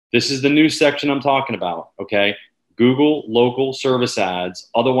This is the new section I'm talking about, okay? Google Local Service Ads,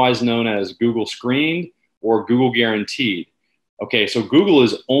 otherwise known as Google Screened or Google Guaranteed. Okay, so Google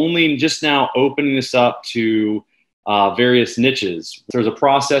is only just now opening this up to various niches. There's a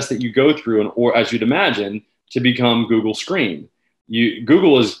process that you go through, or as you'd imagine, to become Google Screened.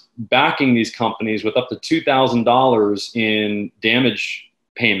 Google is backing these companies with up to $2,000 in damage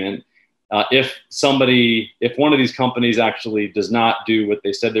payment if one of these companies actually does not do what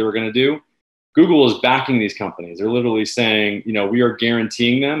they said they were going to do. Google is backing these companies. They're literally saying, you know, we are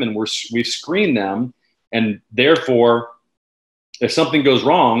guaranteeing them, and we've screened them, and therefore, if something goes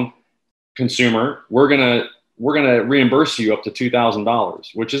wrong, consumer, we're gonna reimburse you up to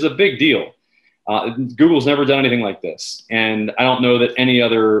 $2,000, which is a big deal. Google's never done anything like this, and I don't know that any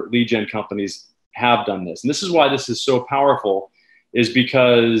other lead gen companies have done this. And this is why this is so powerful, is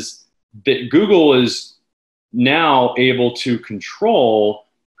because Google is now able to control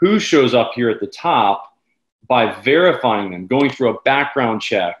who shows up here at the top by verifying them, going through a background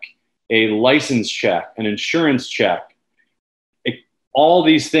check, a license check, an insurance check, all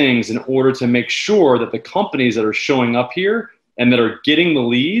these things in order to make sure that the companies that are showing up here and that are getting the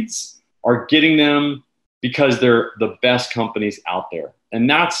leads are getting them because they're the best companies out there. And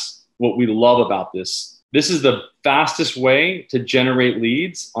that's what we love about this. This is the fastest way to generate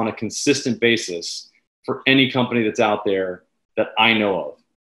leads on a consistent basis for any company that's out there that I know of.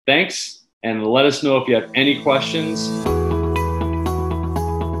 Thanks, and let us know if you have any questions.